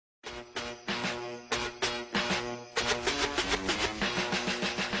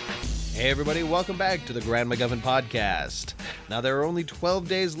Hey everybody, welcome back to the Grant McGuffin Podcast. Now there are only 12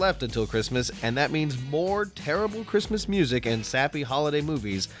 days left until Christmas, and that means more terrible Christmas music and sappy holiday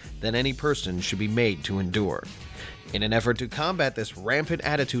movies than any person should be made to endure. In an effort to combat this rampant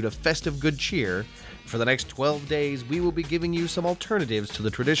attitude of festive good cheer, for the next 12 days we will be giving you some alternatives to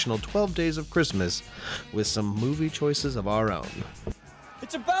the traditional 12 days of Christmas with some movie choices of our own.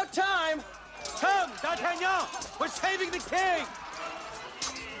 It's about time! Come, D'Artagnan! We're saving the king!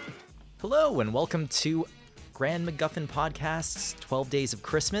 Hello and welcome to Grand McGuffin Podcast's 12 Days of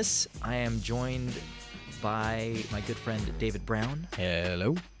Christmas. I am joined by my good friend David Brown.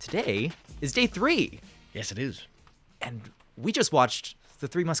 Hello. Today is day 3, Yes, it is. and we just watched The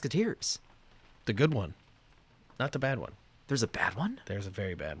Three Musketeers. The good one. Not the bad one. There's a bad one? There's a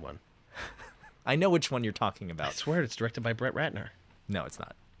very bad one. I know which one you're talking I about. swear it's directed by Brett Ratner. No, it's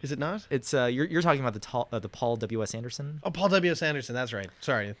not. Is it not? It's you're talking about the Paul W.S. Anderson, Oh, Paul W.S. Anderson, that's right.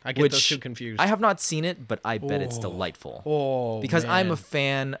 Sorry, I get which those two confused. I have not seen it, but I bet it's Oh. delightful. Oh, because I'm man. a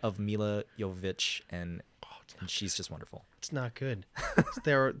fan of Mila Jovovich, and she's just wonderful. It's not good.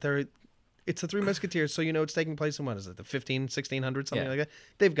 It's the Three Musketeers, so you know it's taking place in, what is it, the 1600s, something Yeah. like that?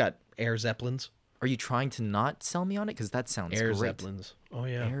 They've got air zeppelins. Are you trying to not sell me on it? Because that sounds Air great. zeppelins. Oh,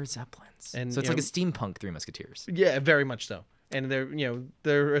 yeah. Air Zeppelins. And, So it's you like a know- steampunk Three Musketeers. Yeah, very much so. And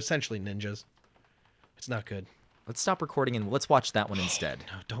they're essentially ninjas. It's not good. Let's stop recording and let's watch that one instead.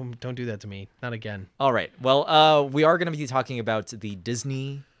 No, don't do that to me. Not again. All right. Well, we are going to be talking about the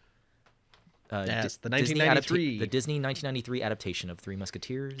Disney. Yes, the Disney 1993. the Disney 1993 adaptation of Three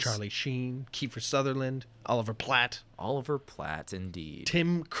Musketeers. Charlie Sheen, Kiefer Sutherland, Oliver Platt, Oliver Platt, indeed.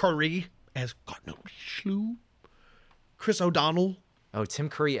 Tim Curry as Cardinal Richelieu, Chris O'Donnell. Oh, Tim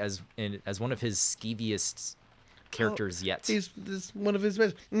Curry as one of his skeeviest characters yet. He's this one of his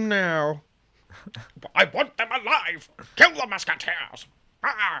best. No. I want them alive. Kill the musketeers.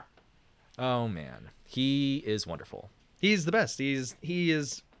 Ah! Oh man, he is wonderful. He's the best. He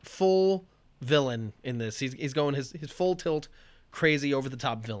is full villain in this. He's going his full tilt, crazy over the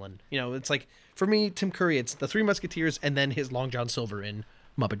top villain. You know, it's like for me, Tim Curry. It's the Three Musketeers and then his Long John Silver in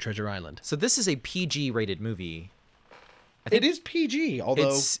Muppet Treasure Island. So this is a PG rated movie. It is PG,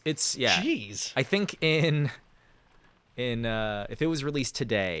 although It's yeah. jeez. I think in if it was released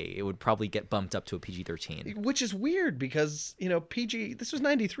today, it would probably get bumped up to a PG-13. Which is weird because, you know, PG, this was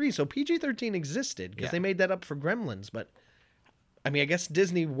 93, so PG-13 existed because Yeah. they made that up for Gremlins. But, I mean, I guess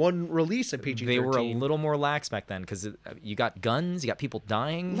Disney wouldn't release a PG-13. They were a little more lax back then because you got guns, you got people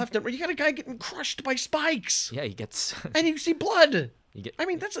dying. Left and right. You got a guy getting crushed by spikes. Yeah, he gets. And you see blood. You get. I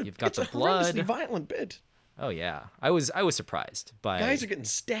mean, You've got it's the a horrendously blood. violent bit. Oh yeah, I was surprised by. Guys are getting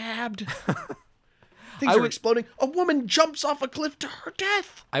stabbed. Things I are would- exploding. A woman jumps off a cliff to her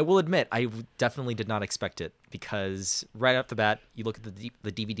death. I will admit, I definitely did not expect it because right off the bat, you look at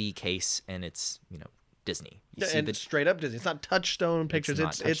the DVD case and it's Disney. You see And the it's straight up Disney. It's not Touchstone Pictures.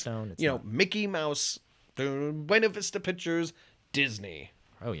 not Touchstone, it's not. Mickey Mouse, Buena Vista Pictures, Disney.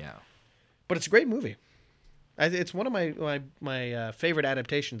 oh yeah. But it's a great movie. It's one of my favorite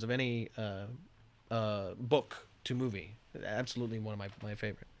adaptations of any book to movie. Absolutely one of my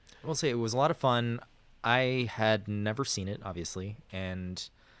favorite. I will say it was a lot of fun. I had never seen it, obviously, and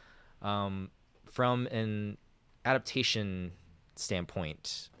from an adaptation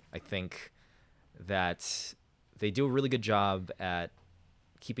standpoint, I think that they do a really good job at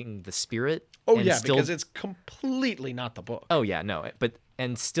keeping the spirit. Oh and yeah, still, because it's completely not the book. Oh yeah, no, but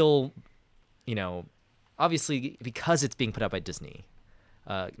and still, obviously because it's being put out by Disney,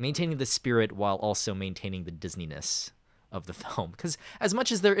 maintaining the spirit while also maintaining the Disneyness of the film. Because as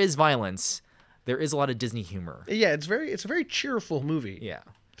much as there is violence, there is a lot of Disney humor. Yeah, it's a very cheerful movie. Yeah.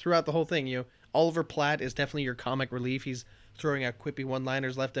 Throughout the whole thing, Oliver Platt is definitely your comic relief. He's throwing out quippy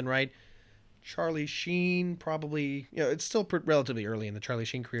one-liners left and right. Charlie Sheen probably, it's still relatively early in the Charlie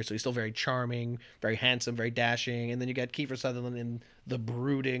Sheen career, so he's still very charming, very handsome, very dashing. And then you got Kiefer Sutherland in the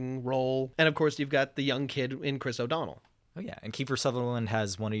brooding role, and of course you've got the young kid in Chris O'Donnell. Oh yeah, and Kiefer Sutherland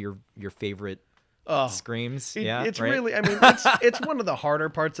has one of your favorite screams. It's right? really, I mean, it's one of the harder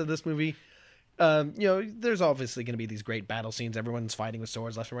parts of this movie. There's obviously going to be these great battle scenes. Everyone's fighting with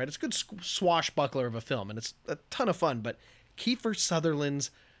swords left and right. It's a good swashbuckler of a film, and it's a ton of fun. But Kiefer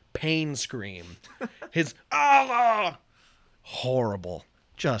Sutherland's pain scream, his horrible,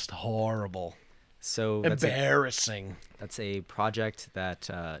 just horrible, So embarrassing. that's a project that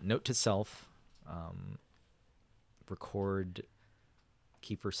note to self: record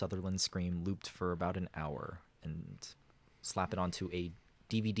Kiefer Sutherland's scream looped for about an hour and slap it onto a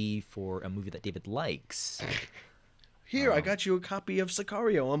DVD for a movie that David likes. Here, I got you a copy of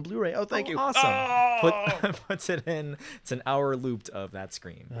Sicario on Blu-ray. Oh, thank you. Awesome. Oh! Puts it in. It's an hour looped of that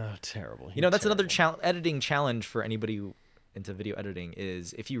scream. Oh, terrible. You know, that's another editing challenge for anybody into video editing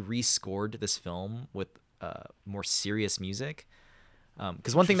is if you rescored this film with more serious music.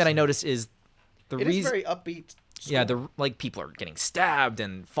 Because one thing that I noticed is it is very upbeat. Yeah, people are getting stabbed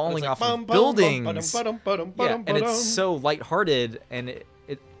and falling off of buildings. And it's so lighthearted, and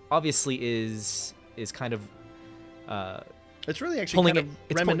it obviously is kind of. It's really actually kind of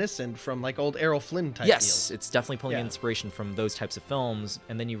reminiscent from like old Errol Flynn type Yes, deals. it's definitely pulling inspiration from those types of films,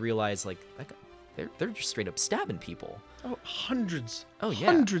 and then you realize they're just straight up stabbing people. Oh, hundreds. Oh yeah,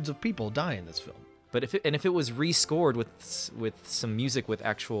 hundreds of people die in this film. But if it was rescored with some music with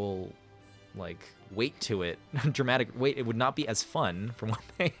actual like weight to it, dramatic weight, it would not be as fun. For one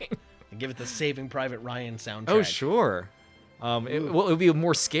thing, and give it the Saving Private Ryan soundtrack. Oh sure. It would be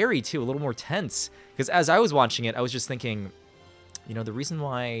more scary too, a little more tense. Because as I was watching it, I was just thinking, you know, the reason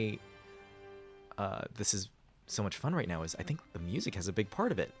why this is so much fun right now is I think the music has a big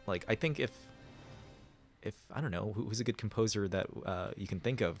part of it. Like, I think if I don't know, who's a good composer that you can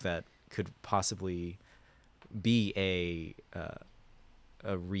think of that could possibly be a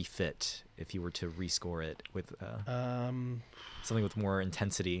refit if you were to rescore it with something with more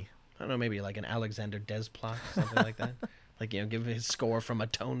intensity. I don't know, maybe like an Alexander Desplat, something like that. Like, you know, give his score from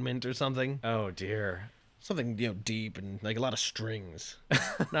Atonement or something. Oh dear. Something, you know, deep and like a lot of strings.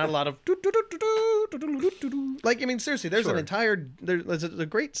 Not a lot of like, I mean, seriously, there's an entire there's a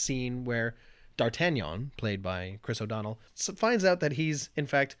great scene where D'Artagnan, played by Chris O'Donnell, finds out that he's in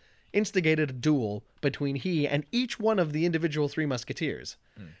fact instigated a duel between he and each one of the individual three musketeers.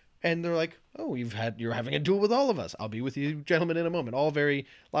 And they're like, "Oh, you're having a duel with all of us. I'll be with you gentlemen in a moment." A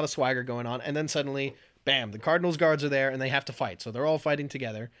lot of swagger going on, and then suddenly, bam, the Cardinals guards are there and they have to fight. So they're all fighting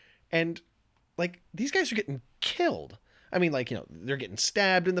together. And like, these guys are getting killed. I mean, like, you know, they're getting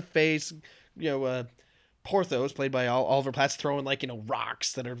stabbed in the face. You know, Porthos, played by Oliver Platt's, throwing like, you know,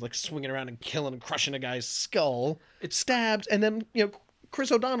 rocks that are like swinging around and killing and crushing a guy's skull. It stabs, and then, you know,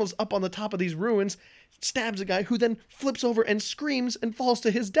 Chris O'Donnell's up on the top of these ruins, stabs a guy who then flips over and screams and falls to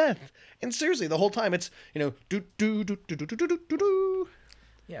his death. And seriously, the whole time it's, you know, do do do do do do do do do.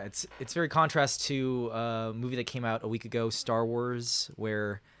 Yeah, it's very contrast to a movie that came out a week ago, Star Wars,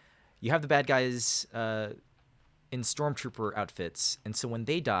 where you have the bad guys in stormtrooper outfits, and so when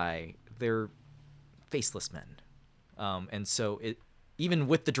they die, they're faceless men. And so even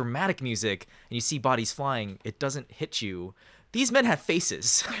with the dramatic music and you see bodies flying, it doesn't hit you. These men have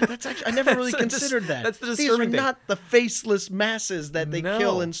faces. Yeah, that's actually, I never really considered that. That's the These disturbing are thing. not the faceless masses that they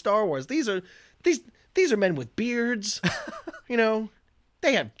kill in Star Wars. These are men with beards. You know,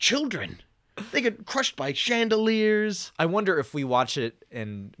 they have children. They get crushed by chandeliers. I wonder if we watch it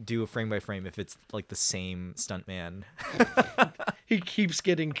and do a frame by frame, if it's like the same stuntman. He keeps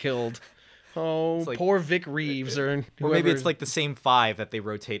getting killed. Oh, like, poor Vic Reeves, or maybe it's like the same 5 that they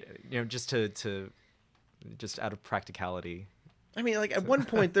rotate, you know, just just out of practicality. I mean, like, at one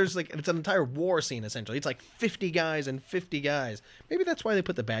point, there's like, it's an entire war scene, essentially. It's like 50 guys and 50 guys. Maybe that's why they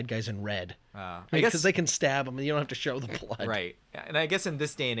put the bad guys in red. Because they can stab them and you don't have to show the blood. Right. And I guess in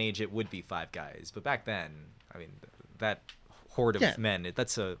this day and age, it would be 5 guys. But back then, I mean, that horde of men,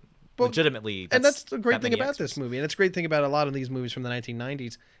 that's legitimately... And that's the great thing about this movie. And it's a great thing about a lot of these movies from the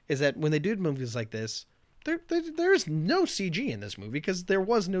 1990s, is that when they did movies like this, there's no CG in this movie because there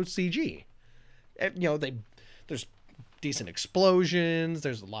was no CG. You know, there's decent explosions,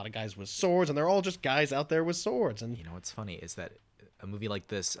 there's a lot of guys with swords, and they're all just guys out there with swords. And you know what's funny is that a movie like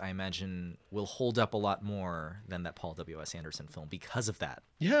this, I imagine, will hold up a lot more than that Paul W.S. Anderson film because of that.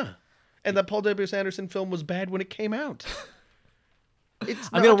 Yeah. And that Paul W.S. Anderson film was bad when it came out.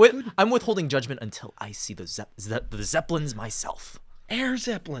 I'm withholding judgment until I see the Zeppelins myself. Air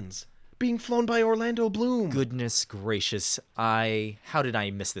Zeppelins being flown by Orlando Bloom. Goodness gracious. How did I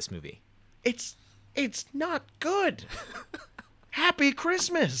miss this movie? It's not good. Happy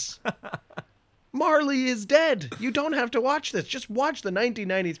Christmas. Marley is dead. You don't have to watch this. Just watch the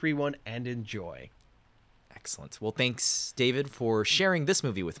 1993 one and enjoy. Excellent. Well, thanks, David, for sharing this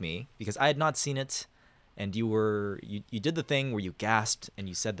movie with me, because I had not seen it, and you did the thing where you gasped and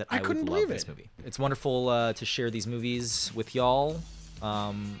you said that I would love this movie. It's wonderful to share these movies with y'all.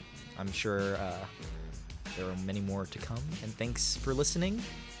 I'm sure there are many more to come, and thanks for listening.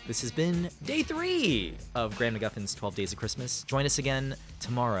 This has been day 3 of Graham McGuffin's 12 Days of Christmas. Join us again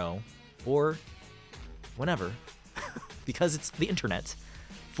tomorrow, or whenever, because it's the internet,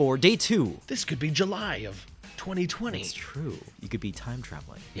 for day 2. This could be July of 2020. It's true. You could be time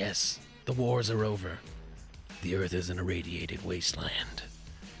traveling. Yes, the wars are over. The Earth is an irradiated wasteland.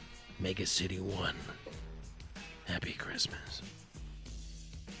 Mega City 1 Happy Christmas.